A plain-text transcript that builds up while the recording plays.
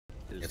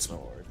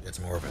sword. it's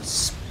more of a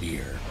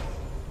spear.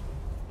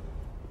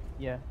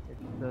 Yeah,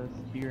 it's the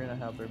spear and a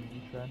halberd,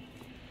 you said.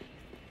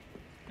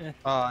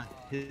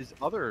 His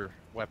other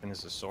weapon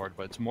is a sword,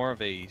 but it's more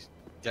of a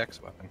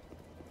dex weapon.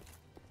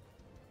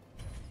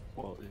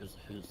 Well, is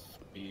his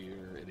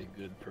spear any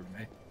good for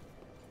me?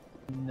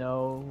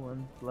 No,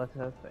 and let's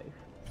have faith.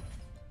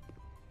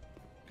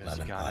 Because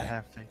you Lemon gotta pie.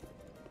 have faith.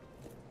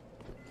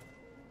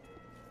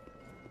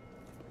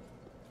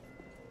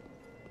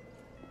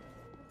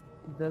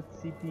 That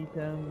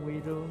CP10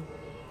 Weedle,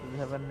 does it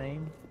have a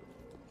name?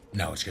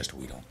 No, it's just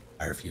Weedle.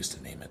 I refuse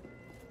to name it.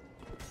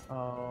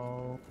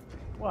 Oh,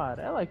 what?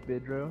 I like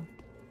Bidro.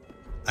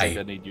 I think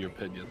I need your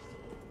opinion.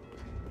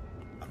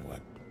 On what?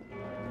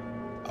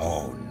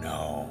 Oh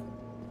no.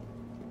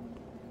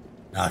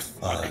 Not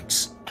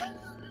Fugs.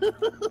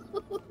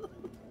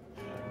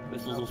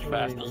 This is as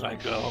fast as I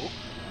go.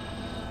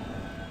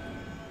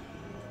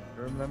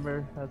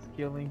 Remember us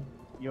killing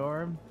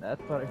Yorm?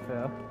 That's what I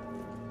felt.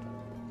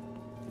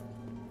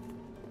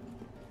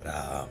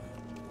 But,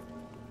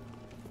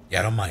 yeah,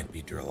 I don't mind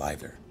Beedrill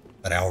either.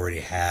 But I already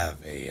have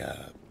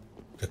a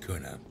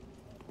Kakuna.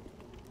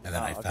 And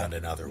then I found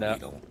another Now-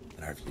 Weedle,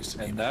 and I refuse to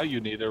And name now it. you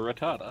need a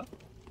Rattata.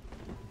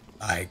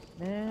 I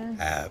Man,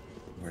 have.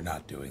 We're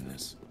not doing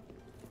this.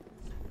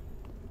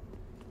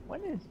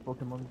 when is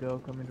Pokemon Go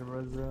coming to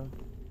Roseville?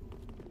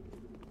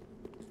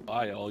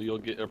 Bile, you'll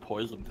get your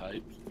poison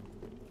types.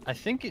 I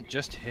think it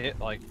just hit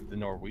like the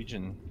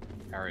Norwegian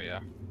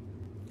area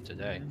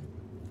today.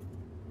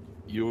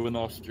 You in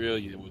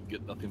Australia would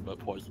get nothing but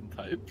poison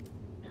type.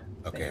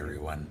 Okay,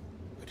 everyone,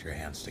 put your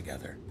hands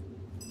together.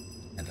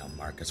 And I'll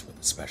mark us with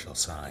a special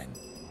sign.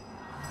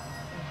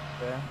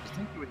 Yeah. I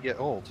think it would get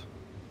old,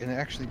 and it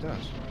actually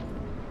does.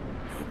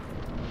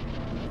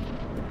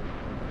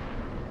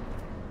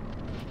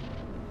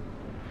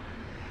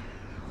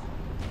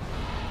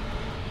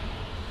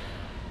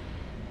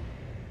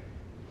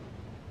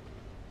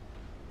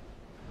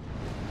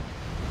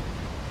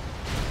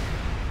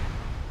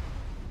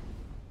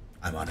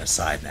 I'm on his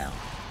side now.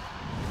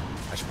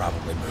 I should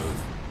probably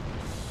move.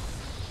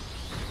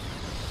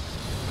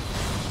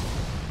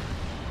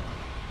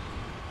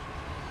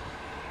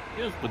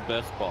 He is the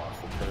best boss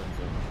in terms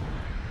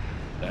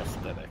of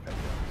aesthetic, I guess.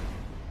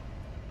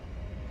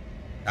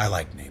 I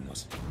like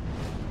Nameless.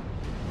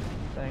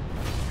 Thanks.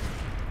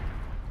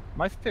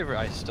 My favorite,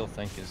 I still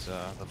think, is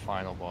the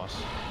final boss.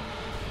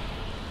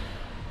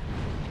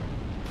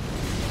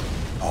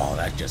 Oh,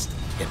 that just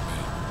hit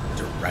me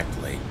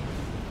directly.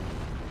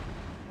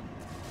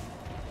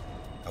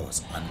 That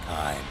was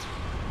unkind.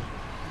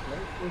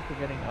 Very close to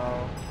getting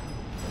all.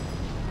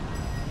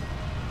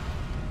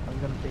 I was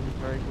gonna say he's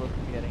very close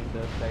to getting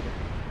the second.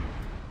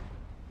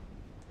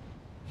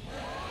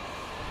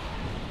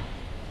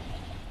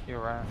 You're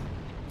right.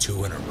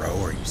 2 in a row?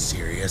 Are you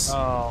serious?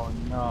 Oh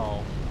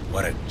no.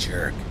 What a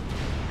jerk.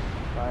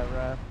 Bye,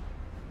 Raph.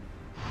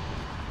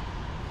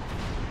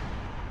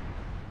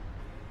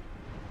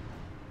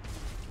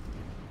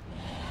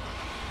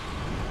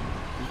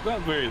 He's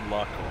not very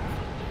lucky.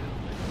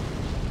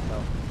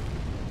 No.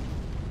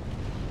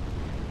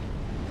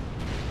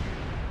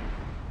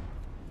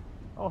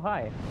 Oh,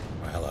 hi.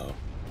 Well, hello.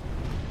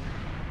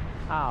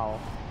 Ow.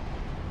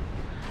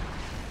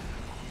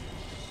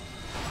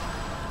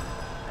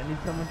 I need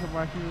someone to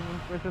mark you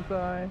with precious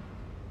eye.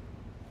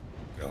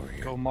 Get over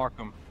here. Go mark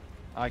him.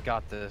 I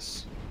got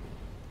this.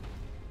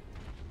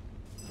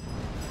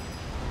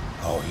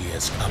 Oh, he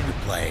has come to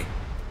play.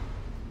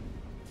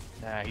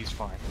 Nah, he's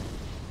fine.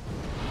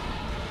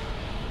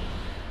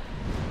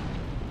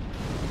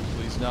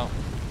 Please no.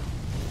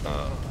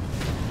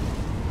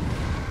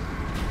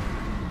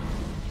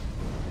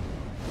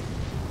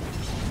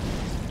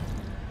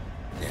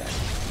 Yeah.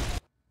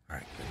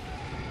 Alright, good.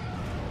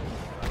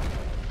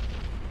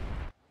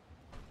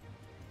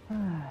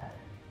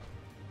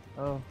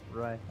 Oh,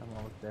 right. I'm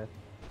almost dead.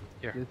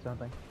 Here. Do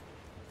something.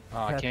 Oh,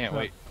 I Catch can't up.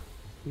 wait.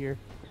 Here.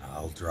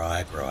 I'll draw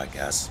aggro, I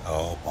guess.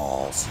 Oh,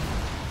 balls.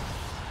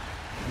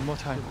 One more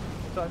time.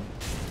 Son.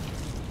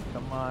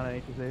 Come on, I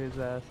need to save his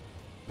ass.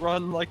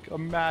 Run like a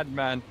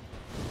madman.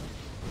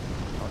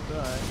 I'll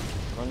try.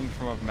 Running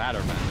from a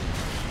madder man.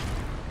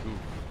 Ooh.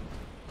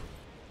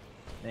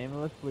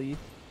 Nameless, please.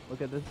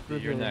 Look at this You're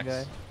Brazilian next.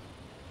 guy.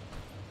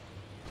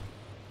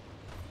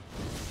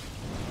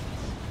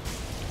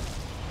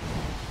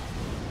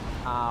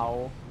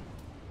 Ow.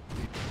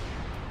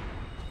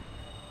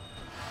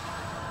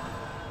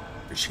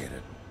 Appreciate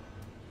it.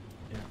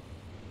 Yeah.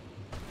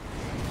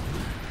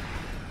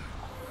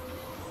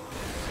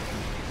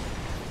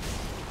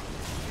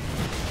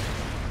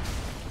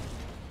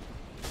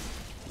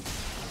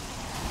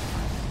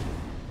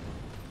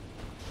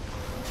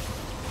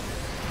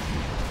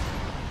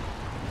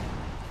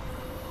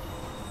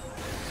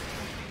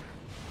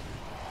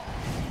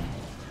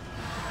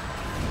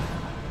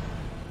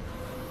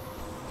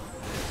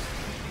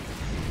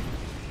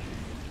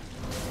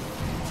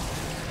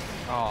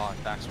 Oh,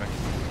 backswing.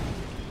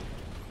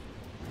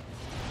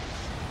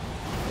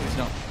 Please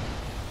no.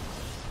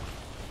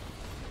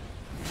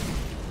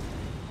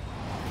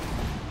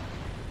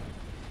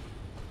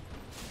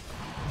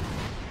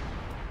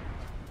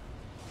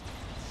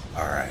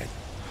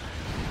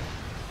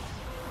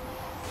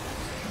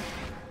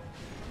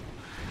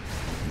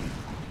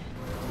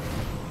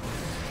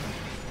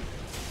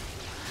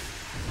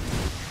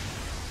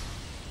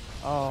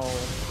 Oh,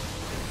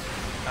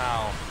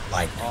 Ow.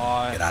 Lightning.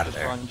 Oh, Get out of just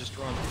there. run, just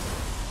run.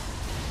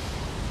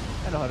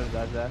 I know how to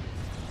dodge that.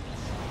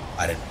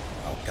 I didn't.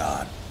 Oh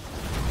God.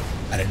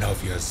 I didn't know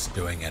if you was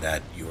doing it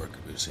at you or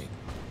Kabusi.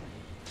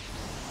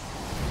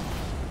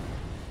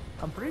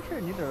 I'm pretty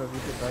sure neither of you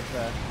could dodge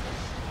that.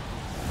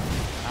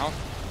 Out?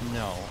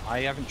 No,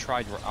 I haven't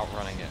tried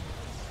outrunning it.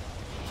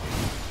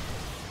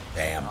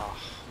 Damn.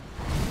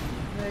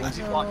 Once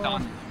he's locked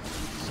on,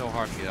 it's so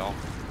hard to get off.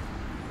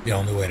 The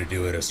only way to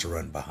do it is to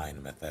run behind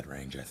him at that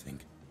range, I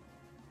think.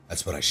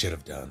 That's what I should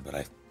have done, but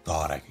I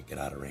thought I could get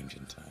out of range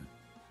in time.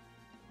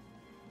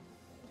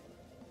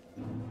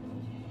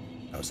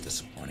 That was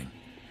disappointing.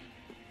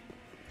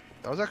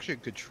 That was actually a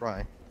good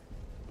try.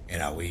 You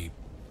know, we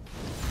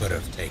could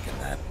have taken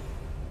that.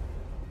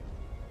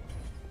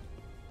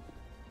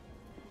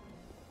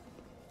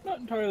 Not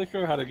entirely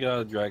sure how to get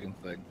out of the dragon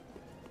thing.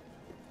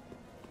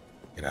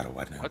 Get out of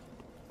what now? What?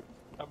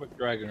 I have a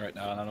dragon right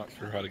now, and I'm not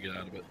sure how to get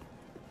out of it.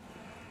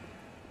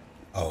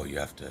 Oh, you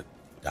have to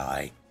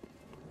die.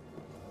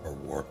 Or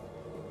warp.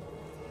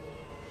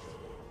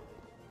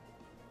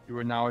 You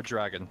are now a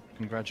dragon.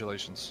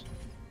 Congratulations.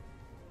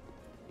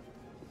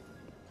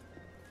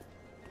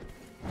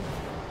 How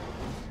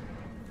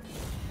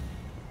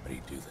do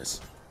you do this?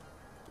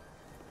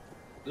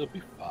 They'll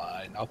be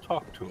fine. I'll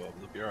talk to them.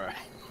 They'll be alright.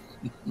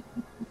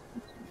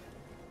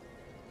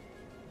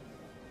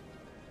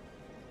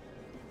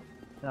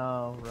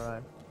 Oh,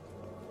 right.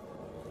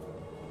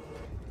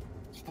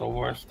 It's the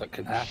worst that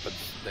can happen,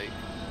 Snake.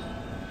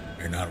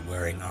 You're not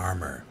wearing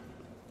armor.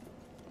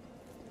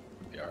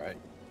 It'll be alright.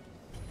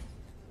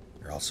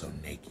 You're also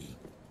naked.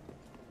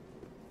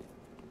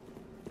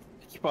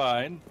 It's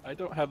fine. I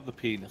don't have the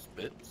penis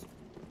bits.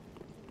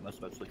 Unless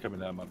that's like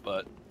coming out of my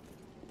butt.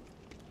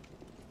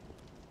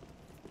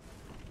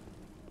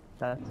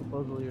 That's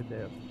supposedly your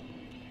tail.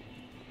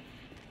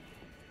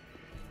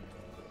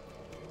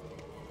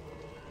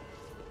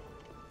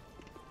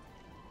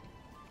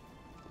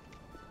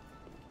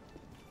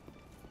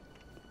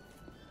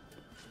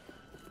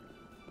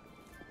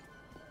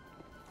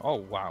 Oh,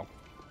 wow.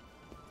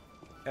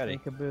 Eddie,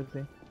 Make a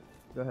boozy.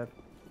 Go ahead.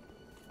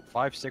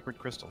 5 sacred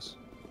crystals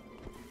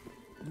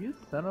You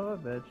son of a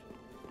bitch.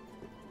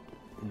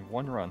 in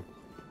one run.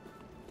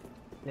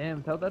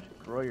 Damn, tell that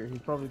to Groyer. He's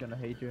probably gonna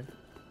hate you.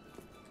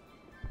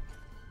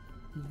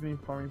 He's been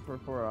farming for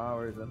 4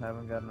 hours and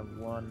haven't gotten a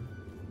one.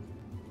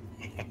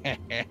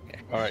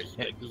 Alright,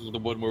 Snake, this is the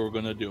one where we're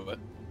gonna do it.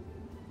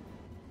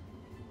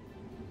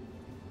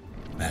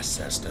 Mass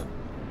says to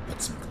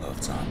put some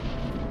clothes on.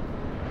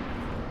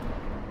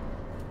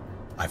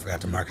 I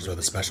forgot to mark it with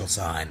a special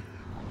sign.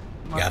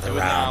 Gather Do it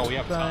round. now, we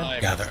have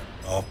time. Gather.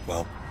 Oh,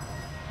 well.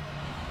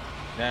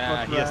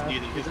 Nah, he doesn't need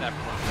it. He doesn't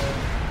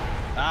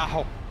have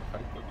Ow!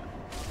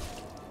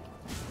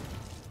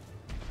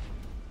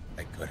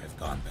 That could have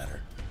gone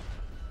better.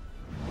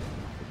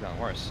 It's gone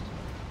worse.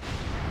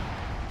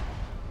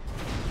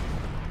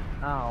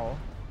 Ow.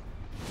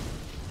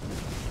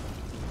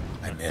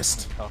 I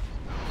missed. Tough.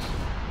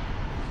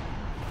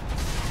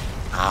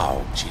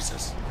 Ow,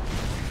 Jesus.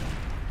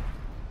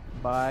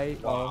 Bye.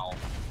 Wow.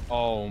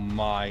 Oh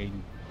my.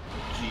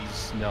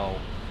 Jeez, no.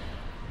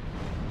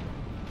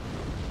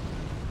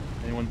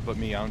 Anyone but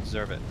me, I don't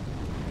deserve it.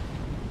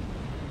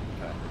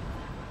 Okay.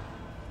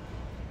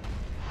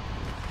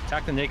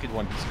 Attack the naked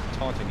one, he's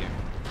taunting you.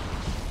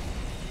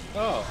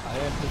 Oh, I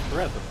am his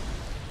brethren.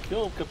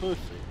 Kill Kabusi.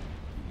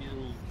 He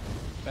is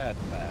bad.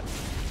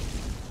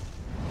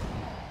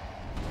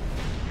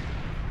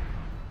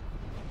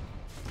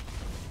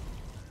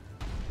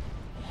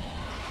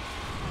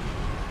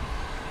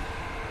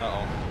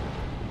 Uh-oh.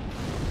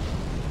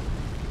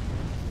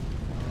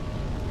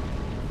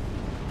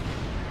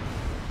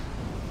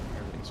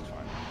 Everything's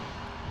fine.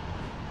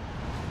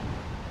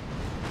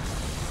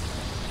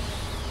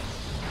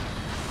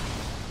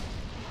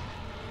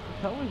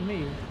 That was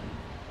me.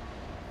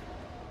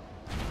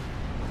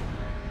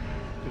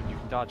 Dude, you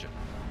can dodge it.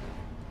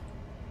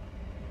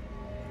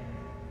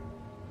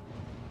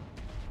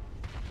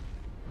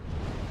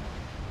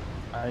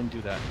 I didn't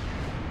do that.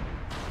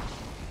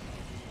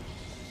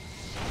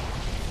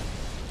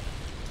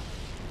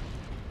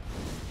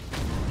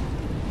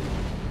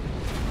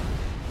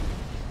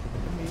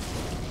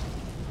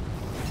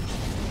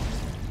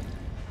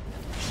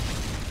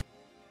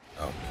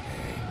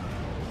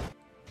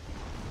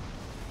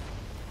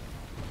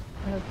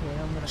 Okay,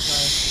 I'm gonna try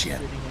Shit.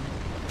 shooting him.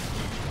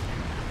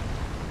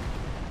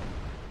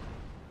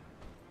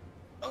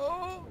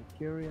 Oh!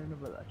 Carry in the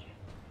village.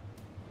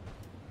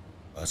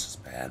 Oh, this is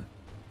bad.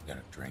 I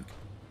gotta drink.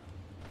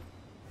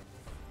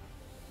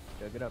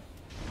 Chug it up.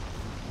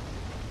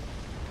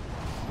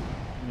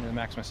 I'm gonna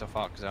max myself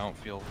out because I don't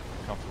feel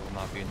comfortable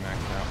not being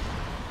maxed out.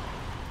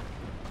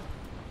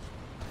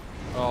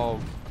 Oh,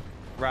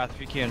 Wrath,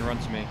 if you can, run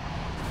to me.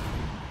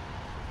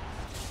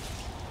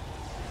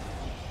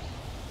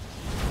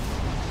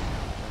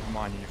 Never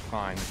mind, you're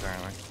fine,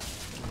 apparently.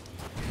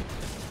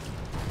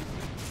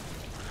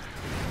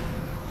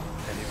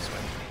 Head this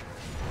way.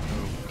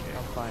 Okay.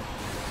 I'm fine.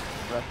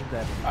 Rest is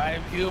dead.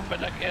 I'm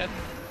human again.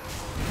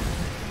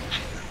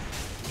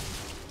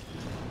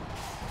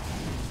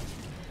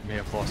 may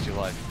have lost your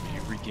life.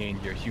 You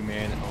regained your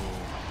human. Oh,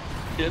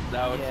 It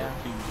now it's Yeah.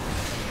 a team.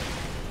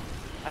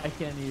 I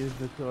can't use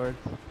the swords.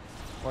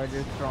 While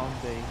they're strong,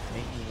 they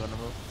make me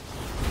vulnerable.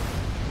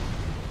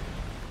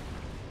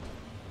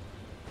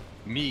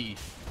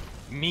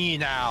 me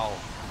now.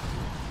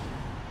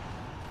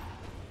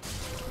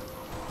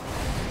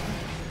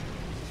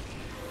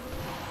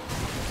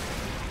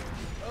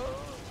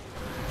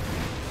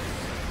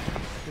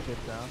 It's a good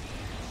sound.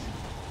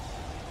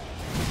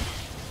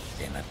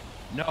 Damn it.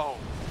 No,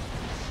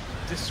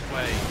 this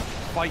way.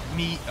 Fight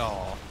me.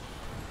 Oh,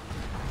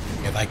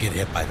 If I get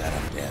hit by that,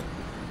 I'm dead.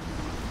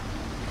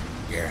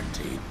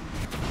 Guaranteed.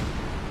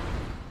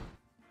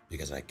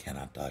 Because I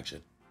cannot dodge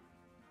it.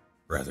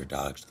 Rather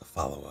dodge the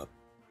follow-up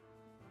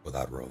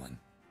without rolling.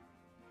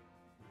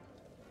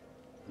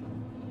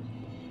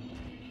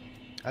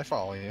 I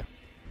follow you.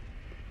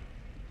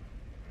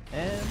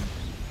 And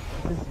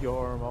this is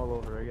Yorm all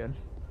over again.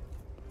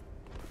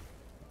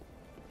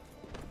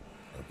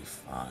 It'll be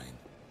fine.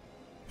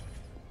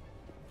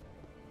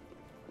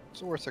 What's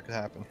the worst that could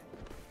happen?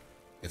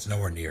 It's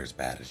nowhere near as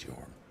bad as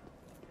Yorm.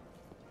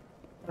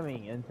 I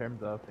mean, in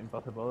terms of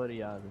impossibility,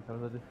 yeah. In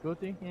terms of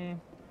difficulty, eh.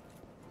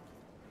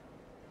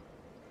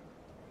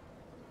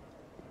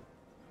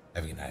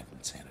 Having a night of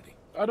insanity.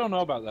 I don't know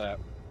about that.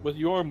 With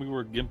Yorm, we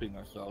were gimping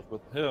ourselves.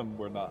 With him,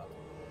 we're not.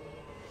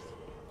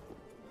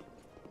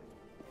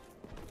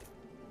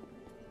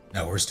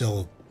 No, we're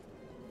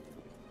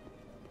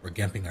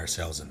gimping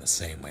ourselves in the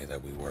same way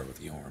that we were with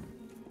Yorm.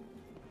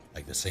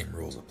 Like the same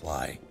rules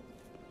apply.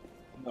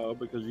 No,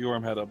 because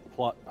Yorm had a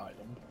plot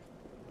item.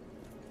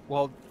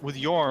 well, with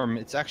Yorm,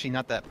 it's actually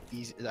not that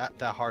easy, that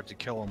hard to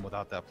kill him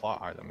without that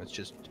plot item. It's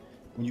just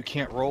when you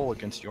can't roll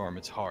against Yorm,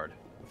 it's hard.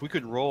 If we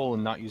could roll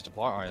and not use the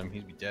plot item,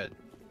 he'd be dead.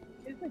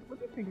 It's like, what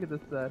do you think of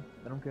this set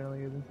that I'm currently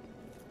using?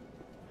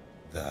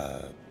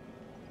 The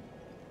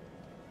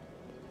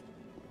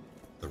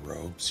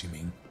robes, you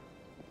mean?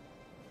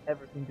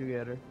 Everything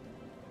together.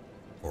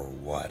 Or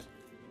what?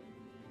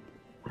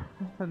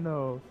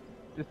 No,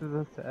 just as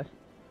a set.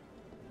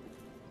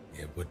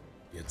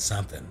 It's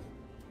something.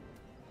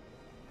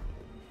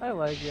 I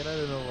like it, I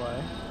don't know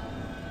why.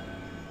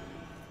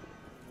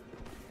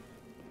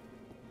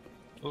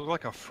 Look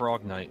like a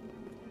frog knight.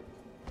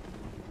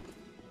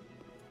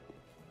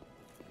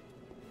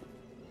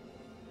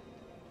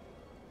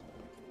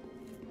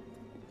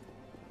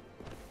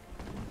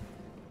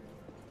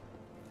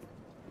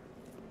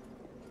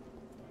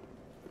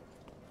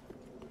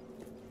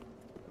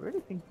 I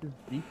really think this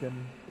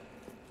beacon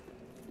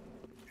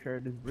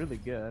shirt is really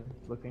good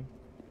looking.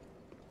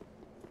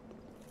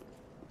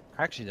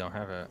 I actually don't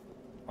have it.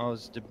 I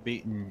was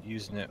debating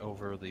using it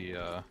over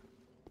the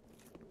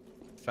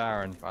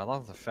Farron. I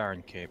love the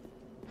Farron cape.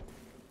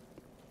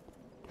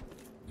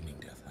 You mean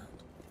Death Hound.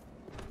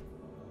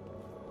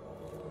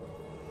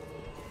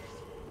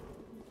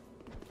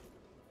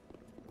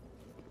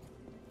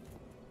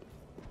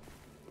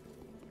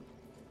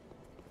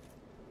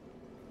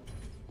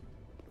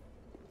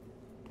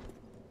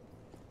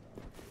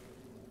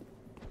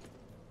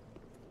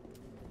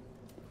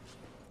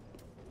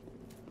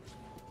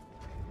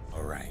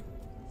 All right.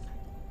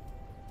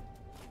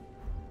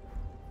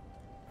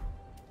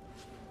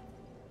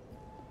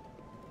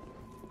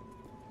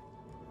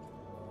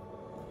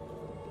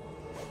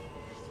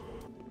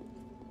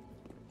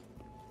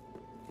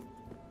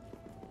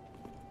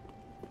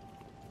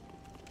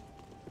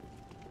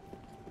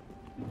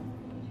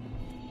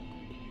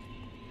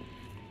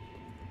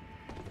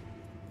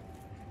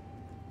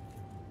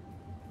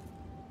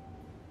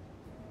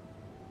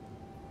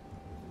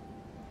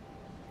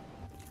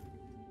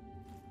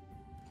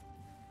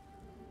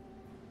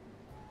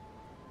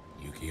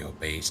 Yu-Gi-Oh!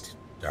 Based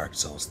Dark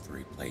Souls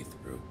 3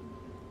 playthrough.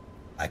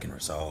 I can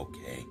resolve,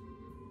 okay.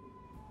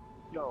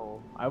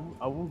 Yo, I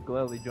will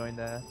gladly join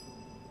that.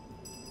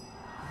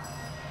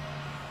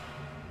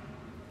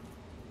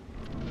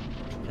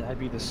 Can I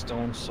be the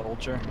stone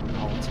soldier?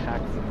 I'll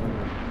attack the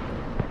moon.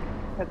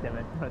 God damn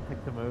it, I'm gonna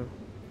take the move.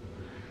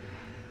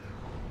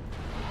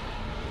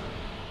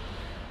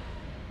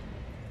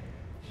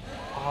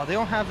 Oh, they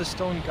don't have the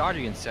stone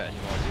guardian set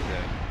anymore, do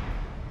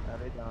they? No,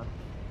 they don't.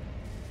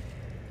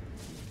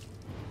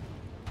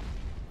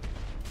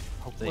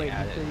 Hope they Wait,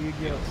 add you it. said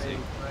Yu-Gi-Oh! DLC. Base,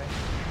 right?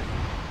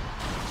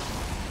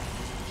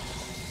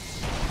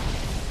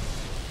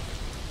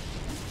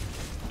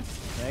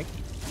 Nick,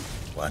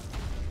 What?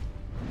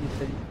 you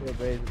said Yu-Gi-Oh!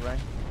 Base, right?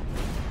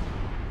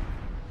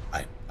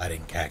 I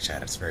didn't catch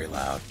that. It's very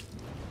loud.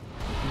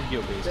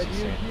 Yu-Gi-Oh! You based, said he's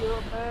saying.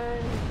 Yu-Gi-Oh!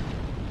 Base!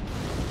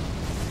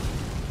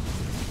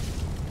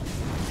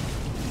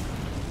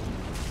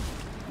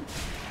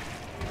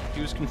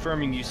 He was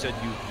confirming you said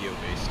Yu-Gi-Oh!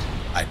 based.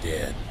 I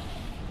did.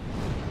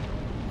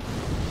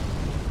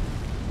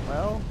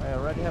 Well, I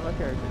already have a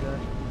character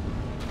done.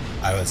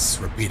 I was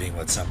repeating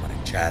what someone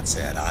in chat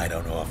said. I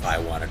don't know if I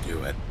want to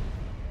do it.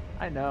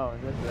 I know,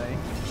 that's right.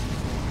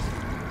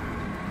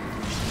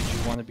 Do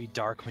you want to be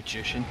Dark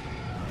Magician?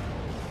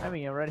 I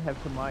mean, I already have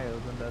Kamayos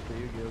and that's a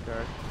Yu-Gi-Oh!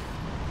 card.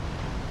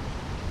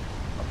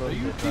 Although Are he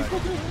you did try. people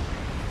doing?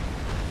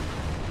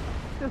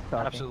 Just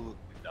talking. Absolutely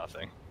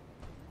nothing.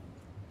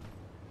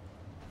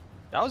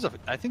 That was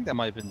I think that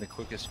might have been the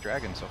quickest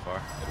dragon so far.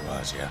 It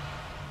was, yeah.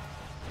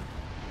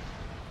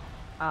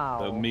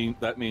 Ow.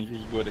 That means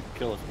he's going to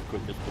kill us the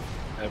quickest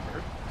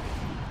ever.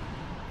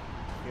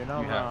 You're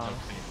not You have wrong.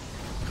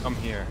 no. Come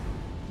here.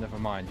 Never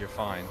mind, you're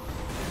fine.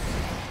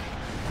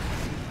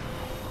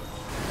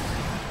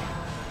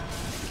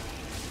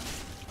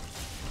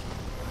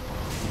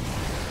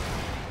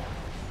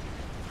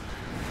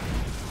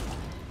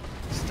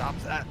 Stop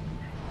that.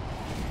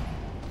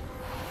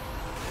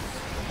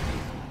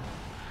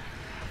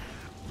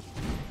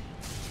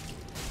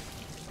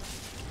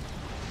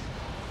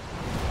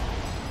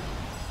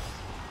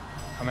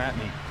 Come at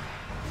me.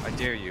 I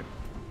dare you.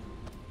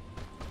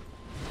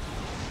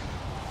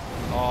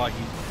 Oh,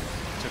 he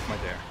took my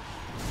dare.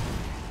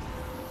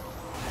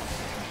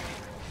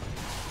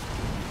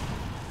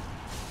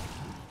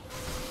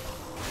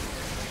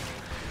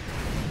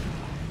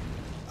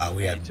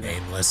 We Hey, have to me.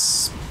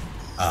 nameless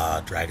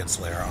Dragon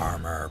Slayer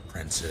armor,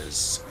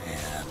 princes,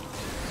 and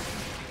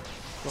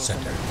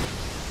center.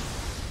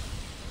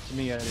 To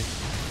me, Eddie.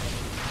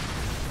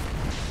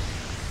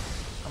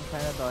 I'm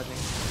kind of dodging.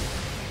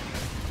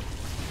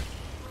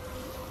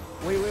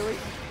 Wait.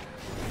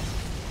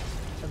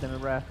 I did a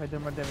Raph. I did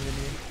more damage than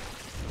you.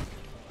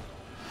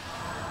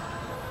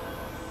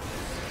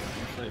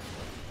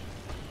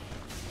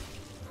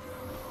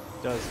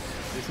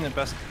 Isn't it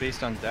best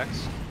based on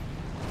dex?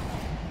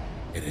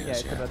 It Yeah, is,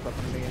 it's the yeah. best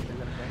weapon against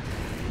anything.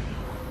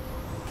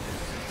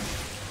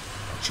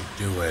 Don't you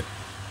do it.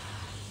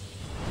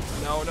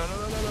 No.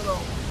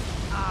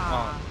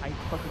 Ah, I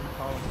fucking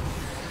called him.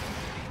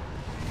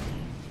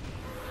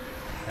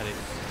 Eddie,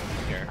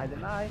 here. I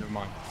deny. Never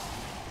mind.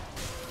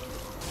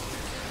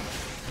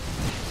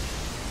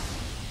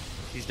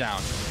 He's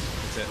down.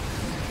 That's it.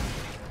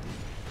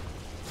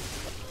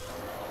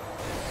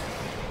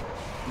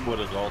 What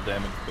is all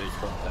damage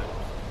based on that?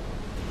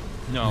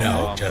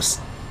 No, just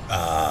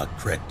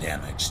crit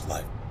damage,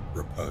 like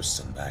riposts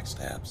and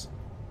backstabs.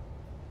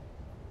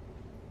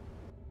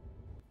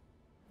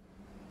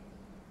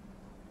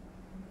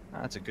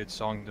 That's a good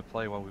song to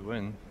play while we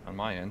win, on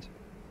my end.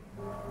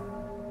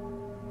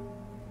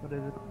 What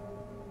is it?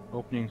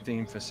 Opening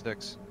theme for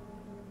 6.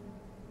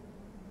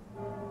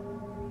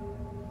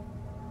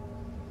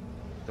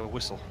 The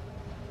whistle.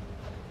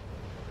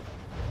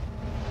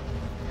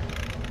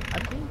 I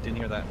think Didn't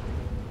hear that.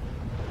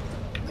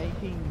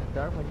 making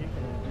Dark Magician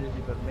is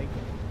easy, but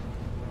making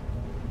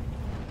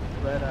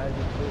Red Eyes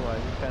and Blue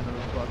Eyes is kind of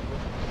responsible.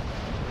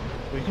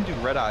 Well, you can do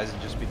red eyes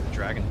and just be the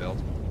dragon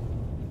build.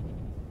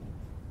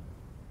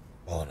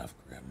 Well enough,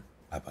 Grim.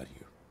 How about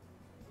you?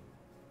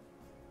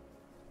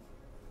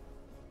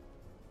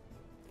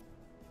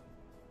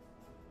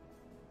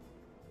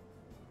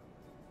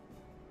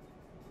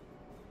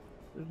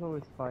 There's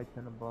always fights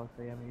in a boss,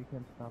 I mean, you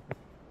can't stop it.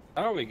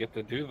 How we get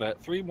to do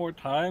that 3 more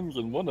times,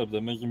 and one of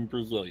them is in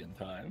Brazilian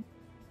time.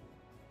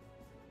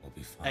 We'll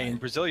be Hey, in fine.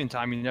 Brazilian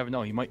time, you never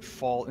know. He might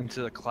fall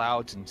into the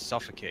clouds and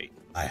suffocate.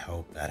 I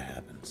hope that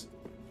happens.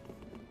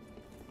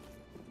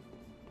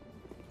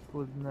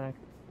 Who's next?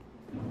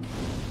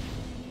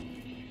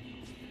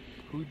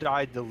 Who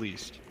died the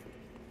least?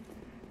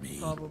 Me.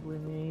 Probably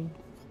me.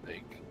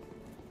 Snake.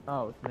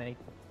 Oh, Snake.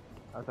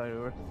 I thought you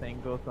were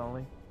saying Ghost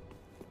only.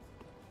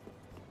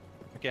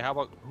 Okay, how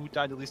about who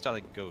died the least out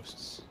of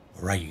ghosts?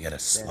 Alright, you get a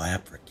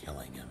slap for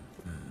killing him.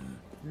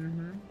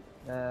 Hmm.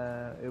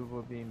 It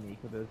would be me,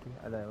 Kabuki.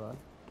 I died a lot.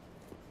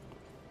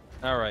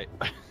 Alright.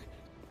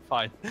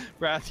 Fine.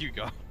 Wrath, you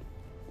go.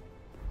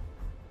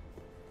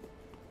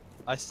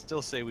 I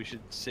still say we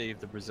should save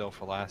the Brazil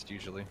for last,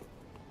 usually.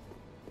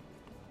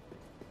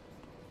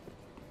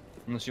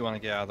 Unless you want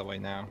to get out of the way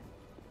now.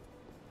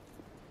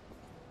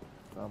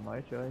 Not my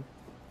choice.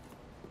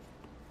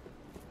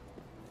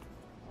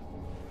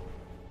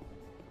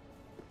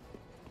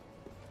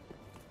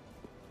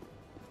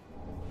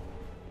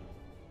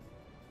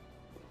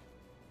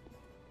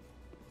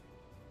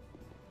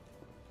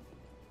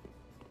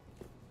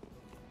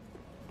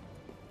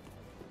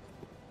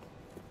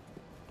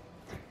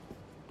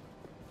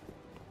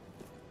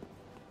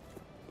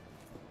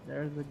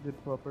 There's a good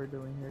pupper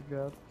doing her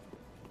job.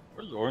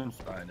 Where's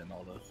Ornstein and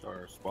all this,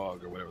 or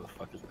Spog, or whatever the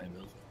fuck his name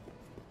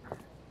is?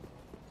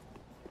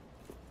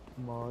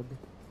 Mod.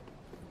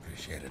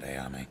 Appreciate it,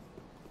 Ayami.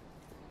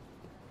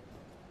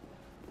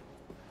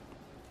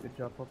 Good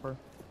job, pupper.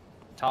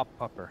 Top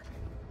pupper.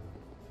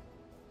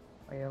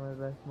 I am the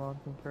best mod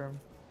confirmed.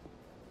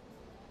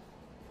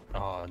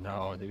 Oh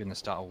no, they're gonna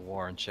start a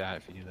war in chat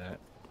if you do that.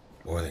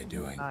 What are they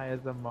doing? I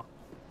as a mod.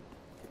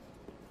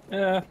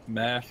 Yeah,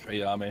 Mash,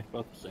 Ayame,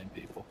 both the same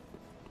people.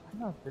 I'm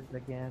not this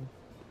again.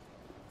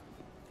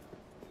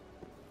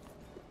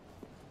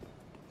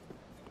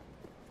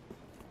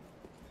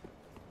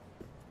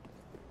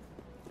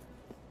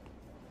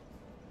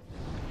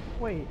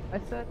 Wait, I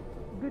said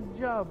good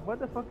job. What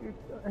the fuck are you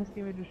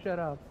asking me to shut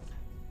up?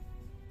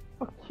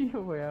 Fuck you,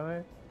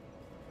 Ayame.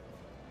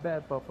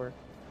 Bad pupper.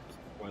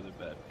 Or they're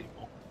bad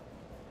people.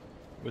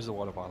 Where's the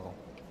water bottle?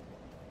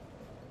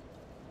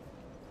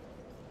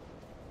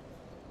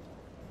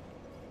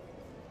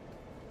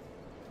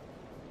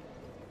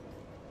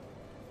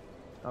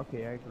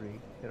 Okay, I agree.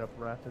 Hit up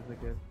Wrath is a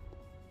good.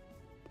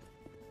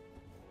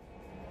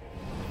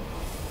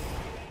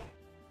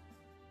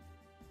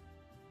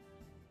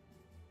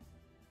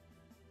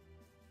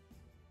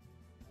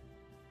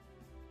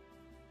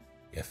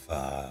 If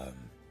I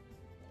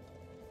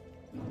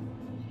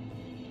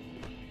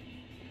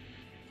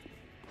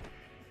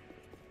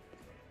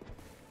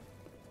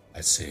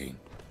see.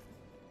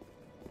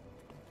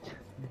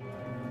 The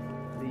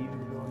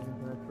usual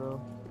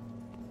intro.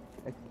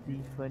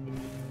 XD funny.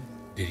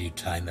 Did you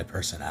time the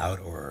person out,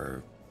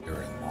 or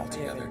you're in them all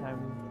together?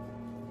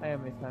 I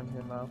am a time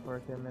him out for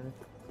 10 minutes.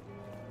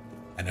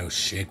 I know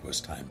Shig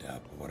was timed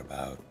out, but what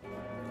about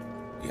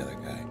the other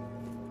guy?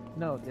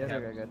 No, the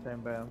other guy got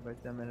timed by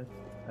 10 minutes.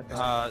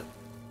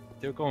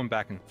 They're going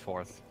back and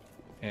forth,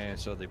 and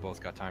so they both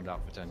got timed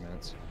out for 10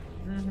 minutes.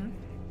 Mm-hmm.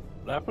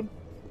 What happened?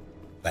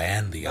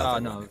 Ban the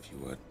other no. one, if you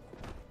would.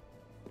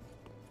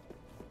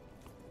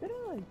 Did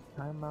I like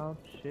time out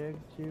Shig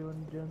too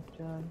and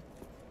Junction?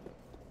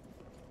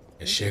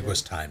 Yeah, Shig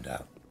was timed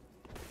out.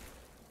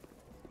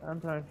 I'm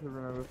trying to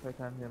remember if I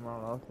timed him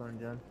out also in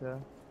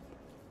Junction.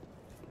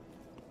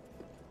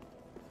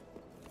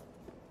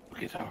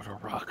 Get out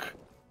of rock.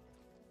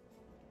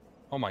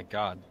 Oh my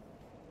god.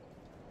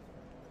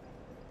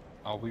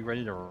 Are we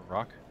ready to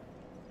rock?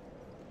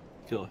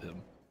 Kill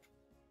him.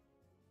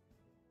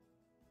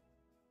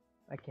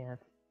 I can't.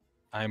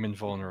 I am Be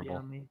invulnerable.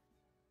 on me.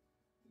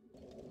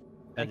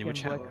 Eddie,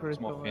 which hat Black is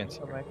Crystal more fancy?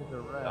 come back as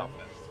a red.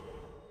 Outfit.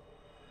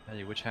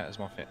 Eddie, which hat is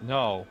more fancy?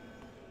 No!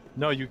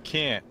 No, you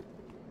can't!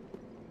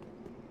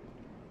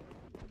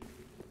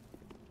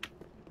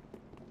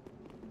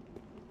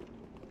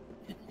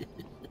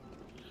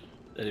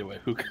 Anyway,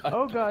 who got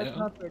Oh god, it's down?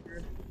 not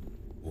triggered.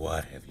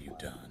 What have you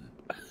done?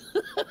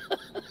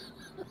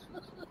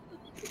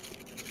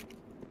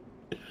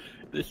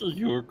 This is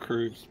your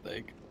crew,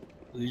 Snake.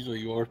 These are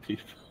your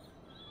people.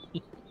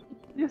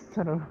 You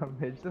son of a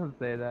bitch, don't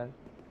say that.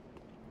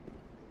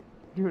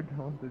 You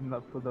don't did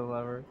not pull the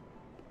lever.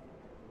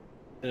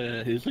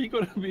 Is he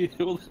gonna be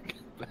able to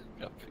get back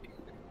up here?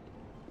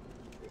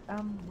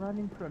 I'm right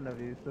in front of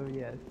you, so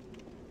yes.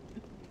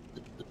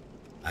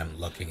 I'm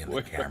looking in the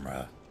Where?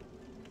 camera.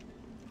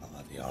 I'll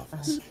have the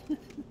office.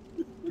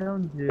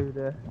 Don't do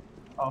the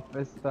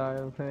office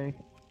style thing.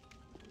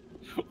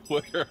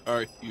 Where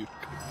are you?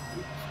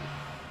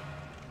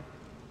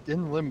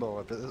 In limbo,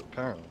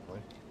 apparently.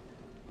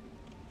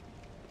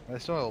 I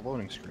still have a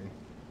loading screen.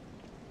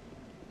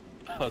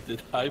 Oh,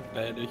 did I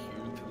banish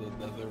you to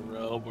the nether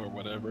realm or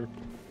whatever?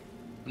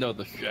 No,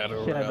 the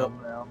shadow Shadow realm.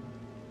 realm.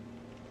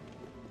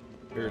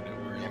 Here it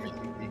is. Where is Damn it?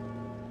 it, Yuki.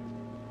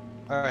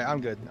 Alright,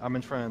 I'm good. I'm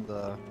in front of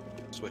the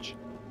switch.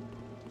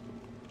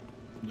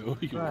 No,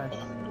 you Right.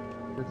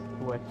 are. The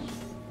switch.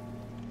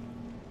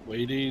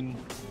 Waiting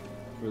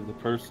for the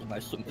person I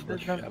sent It the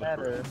doesn't shadow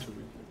matter. realm to.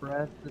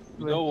 Press the switch.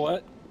 You know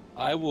what?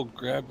 I will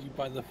grab you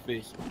by the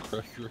face and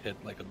crush your head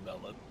like a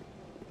melon.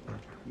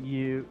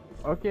 You.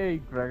 Okay,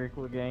 Gregor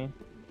Clegane.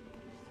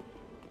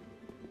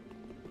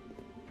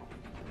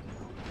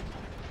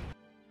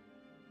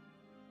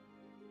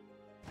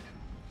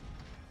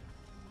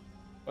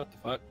 What the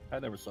fuck? I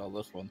never saw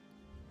this one.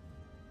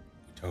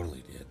 You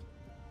totally did.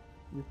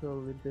 You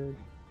totally did.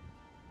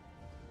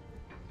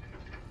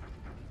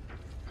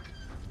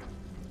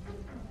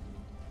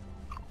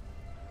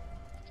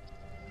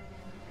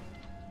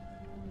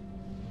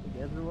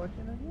 You guys are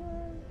watching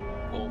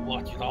again? We'll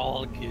watch it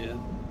all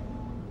again.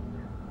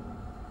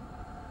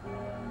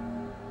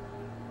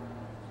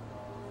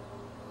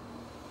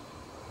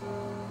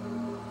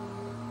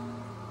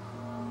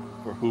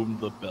 For whom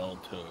the bell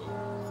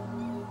tolls.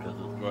 Because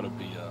it's gonna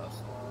be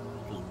us.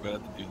 Because we're gonna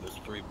have to do this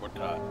 3 more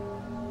times.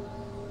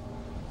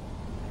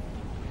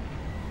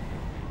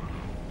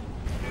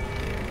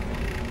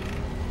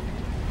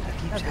 That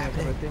keeps That's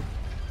happening. everything.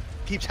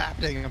 Keeps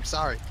happening, I'm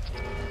sorry.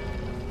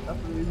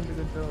 That's the reason to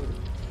control it.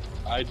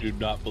 I do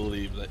not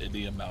believe that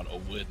any amount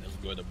of wind is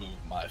going to move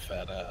my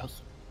fat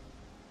ass.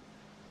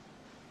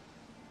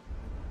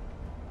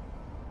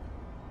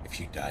 If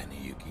you die in the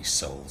Yuki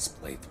Souls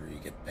playthrough, you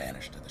get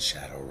banished to the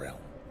Shadow Realm.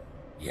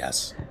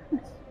 Yes.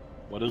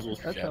 What is this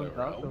That shadow sounds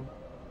realm? awesome.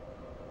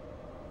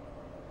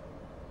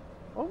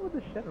 What would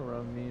the Shadow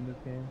Realm mean in this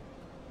game?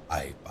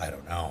 I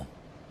don't know.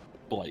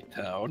 Blight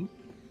Town.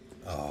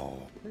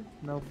 Oh, There's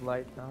no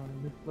blight down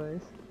in this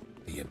place.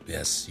 the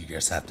Abyss. You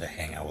just have to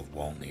hang out with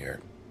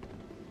Wolnir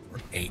for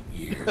 8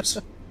 years.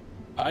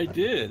 I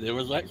did. It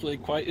was actually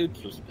quite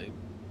interesting.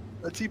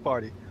 A tea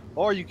party.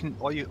 Or you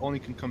only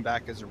can come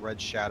back as a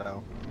red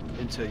shadow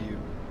until you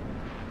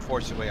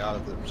force your way out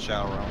of the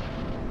shadow realm.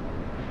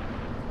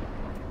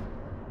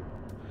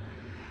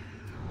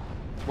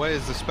 What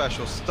is the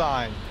special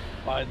Stein?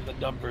 Find the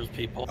numbers,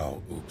 people.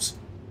 Oh, oops.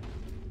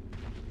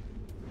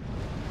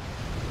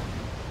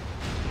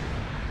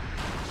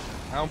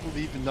 I don't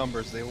believe the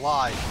numbers, they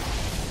lie.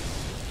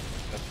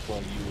 That's why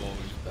you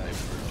always die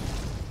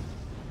first.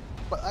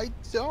 But I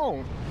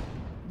don't.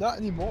 Not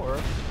anymore.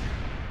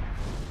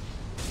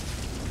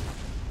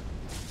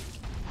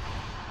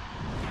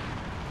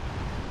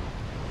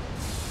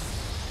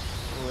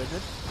 Who is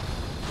it?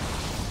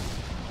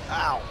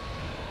 Ow!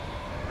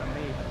 I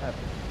may have.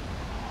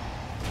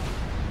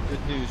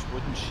 Good news,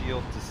 wooden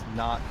shield does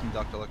not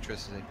conduct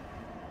electricity.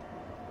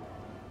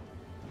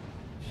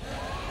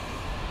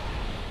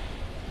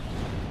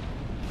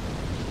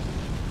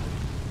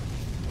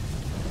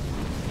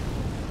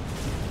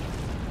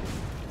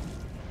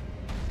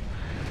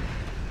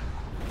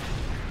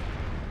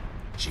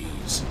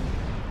 Jeez.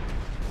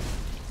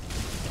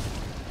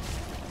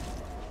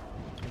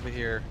 Over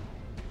here.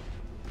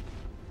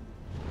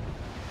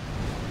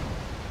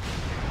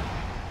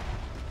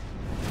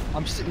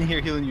 I'm sitting here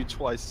healing you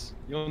twice.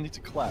 You don't need to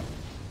clap.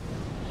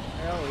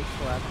 I always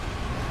clap.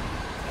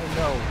 I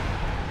know.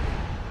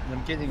 And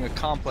I'm getting a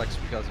complex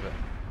because of it.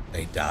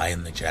 They die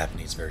in the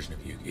Japanese version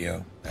of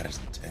Yu-Gi-Oh! That is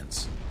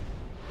intense.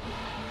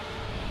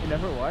 You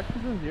never watched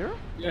Season 0?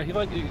 Yeah, he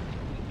like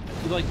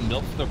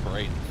milks the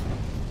brains.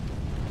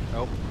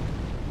 Nope.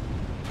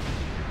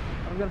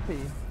 I was gonna say,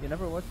 you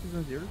never watched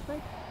Season 0,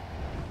 Snake?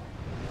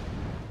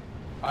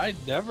 I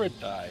never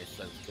die,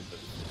 says Kabuki.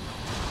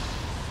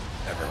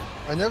 Never.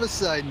 I never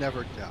said I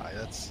never die.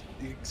 That's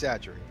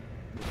exaggerating.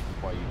 This is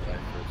why you die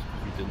first.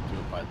 You didn't do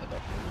it by the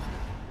numbers.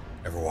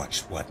 Ever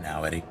watched what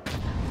now, Eddie?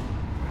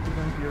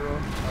 Season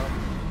 0,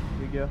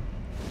 Yu-Gi-Oh!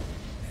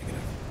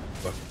 Negative.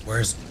 But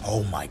where's...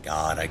 Oh my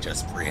god, I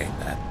just pre-ate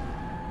that.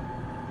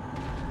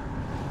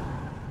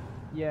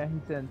 Yeah,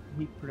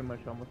 he pretty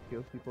much almost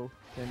kills people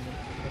 10 minutes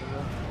in a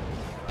row.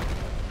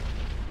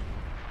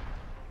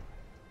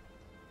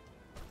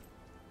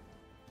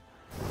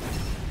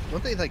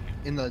 Don't they, like,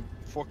 in the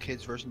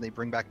 4Kids version, they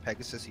bring back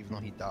Pegasus even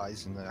though he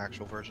dies in the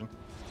actual version?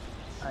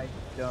 I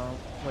don't...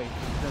 Wait,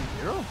 Season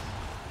 0?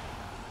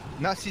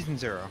 Not Season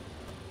 0.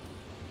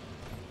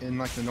 In,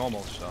 like, the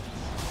normal stuff.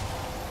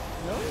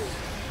 Really?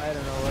 I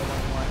don't know, I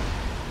don't watch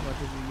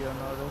much of Yu-Gi-Oh!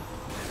 nowadays.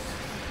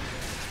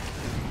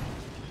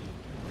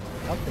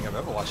 I don't think I've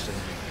ever watched it in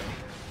Yu-Gi-Oh!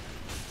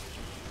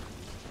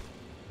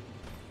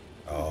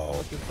 Oh,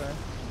 What's this say?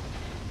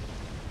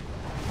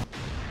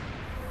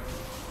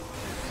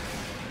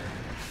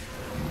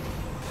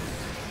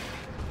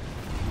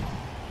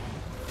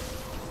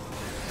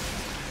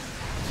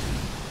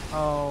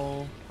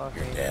 Oh, you're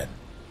okay. dead.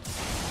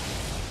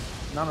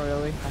 Not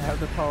really. I have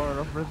the power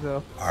of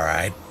Brazil.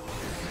 Alright.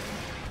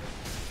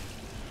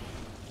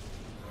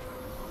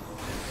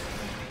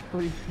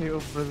 Please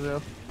heal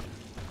Brazil.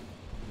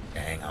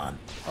 Hang on.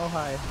 Oh,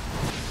 hi.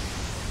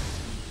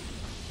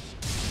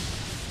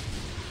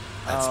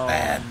 That's oh,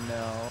 bad.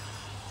 No.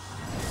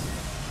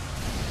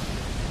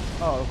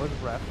 Oh, it was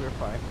wrath. We're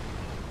fine.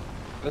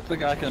 Good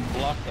thing I can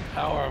block the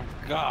power of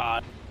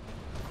God.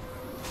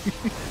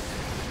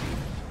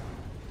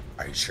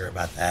 Are you sure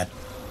about that?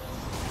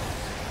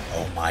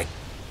 Oh my...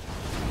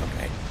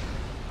 Okay.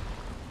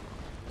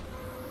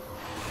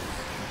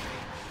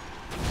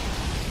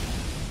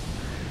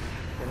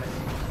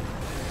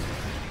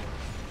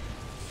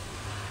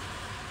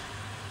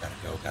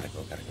 Gotta go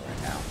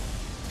right now.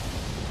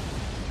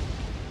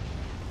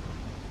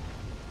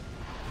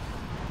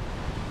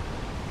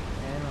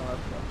 And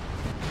let's go.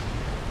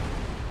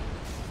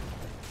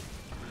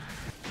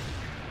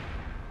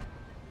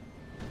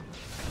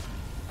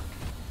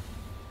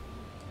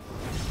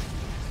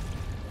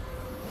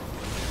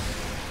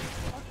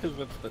 I'm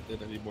convinced that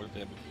did any more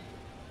damage.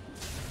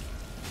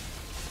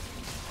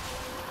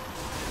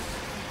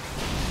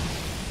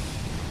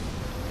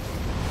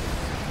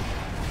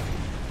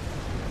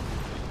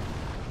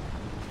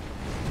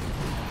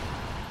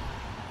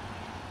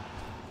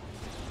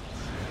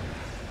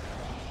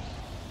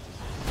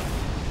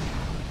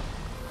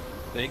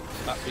 Thanks,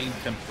 stop being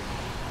tempted.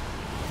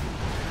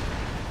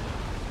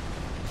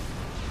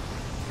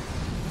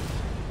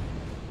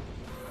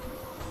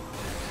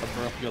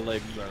 Cover up your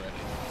legs already.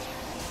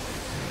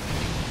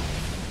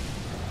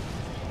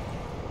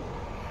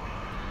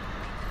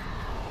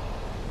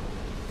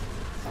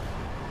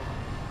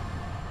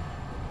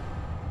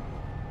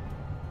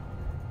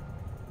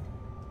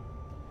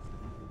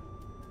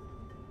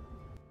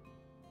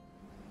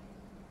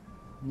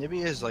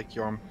 Maybe it is like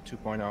Yorm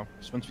 2.0.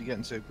 Because once we get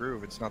into a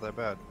groove, it's not that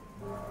bad.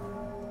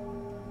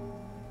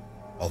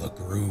 Well, the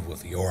groove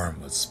with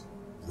Yorm was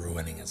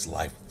ruining his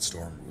life with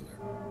Storm Ruler.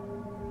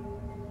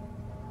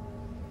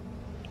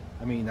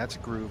 I mean, that's a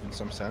groove in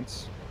some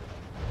sense.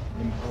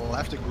 We'll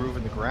have to groove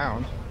in the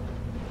ground.